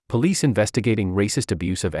Police investigating racist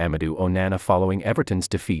abuse of Amadou Onana following Everton's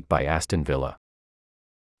defeat by Aston Villa.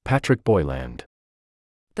 Patrick Boyland.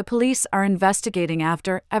 The police are investigating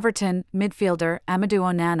after Everton midfielder Amadou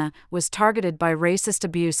Onana was targeted by racist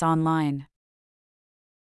abuse online.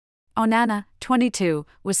 Onana, 22,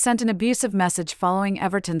 was sent an abusive message following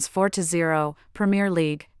Everton's 4-0 Premier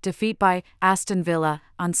League defeat by Aston Villa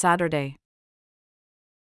on Saturday.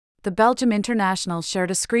 The Belgium international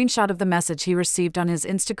shared a screenshot of the message he received on his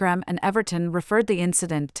Instagram, and Everton referred the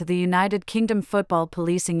incident to the United Kingdom Football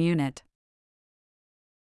Policing Unit.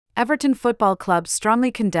 Everton Football Club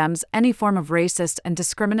strongly condemns any form of racist and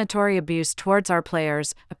discriminatory abuse towards our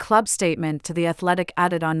players, a club statement to The Athletic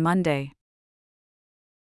added on Monday.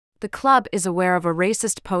 The club is aware of a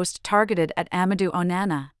racist post targeted at Amadou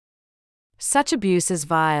Onana. Such abuse is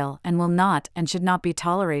vile and will not and should not be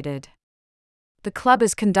tolerated. The club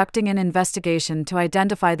is conducting an investigation to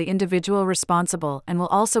identify the individual responsible and will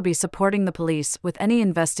also be supporting the police with any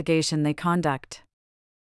investigation they conduct.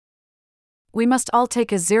 We must all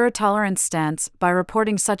take a zero-tolerance stance by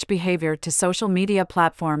reporting such behavior to social media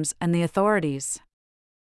platforms and the authorities.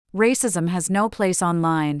 Racism has no place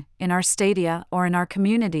online, in our stadia, or in our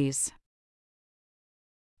communities.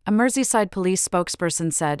 A Merseyside police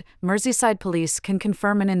spokesperson said, Merseyside police can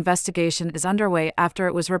confirm an investigation is underway after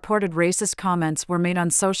it was reported racist comments were made on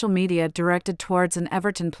social media directed towards an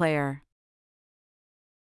Everton player.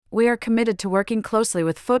 We are committed to working closely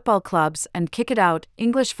with football clubs and Kick It Out,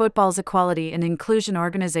 English football's equality and inclusion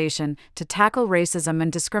organisation, to tackle racism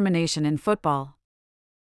and discrimination in football.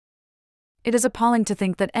 It is appalling to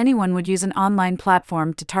think that anyone would use an online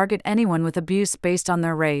platform to target anyone with abuse based on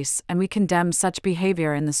their race, and we condemn such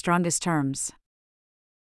behavior in the strongest terms.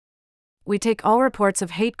 We take all reports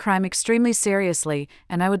of hate crime extremely seriously,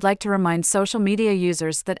 and I would like to remind social media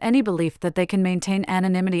users that any belief that they can maintain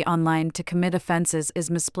anonymity online to commit offenses is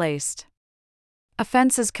misplaced.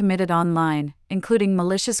 Offenses committed online, including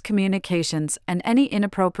malicious communications and any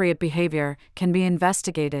inappropriate behavior, can be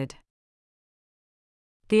investigated.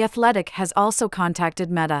 The Athletic has also contacted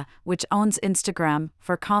Meta, which owns Instagram,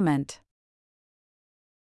 for comment.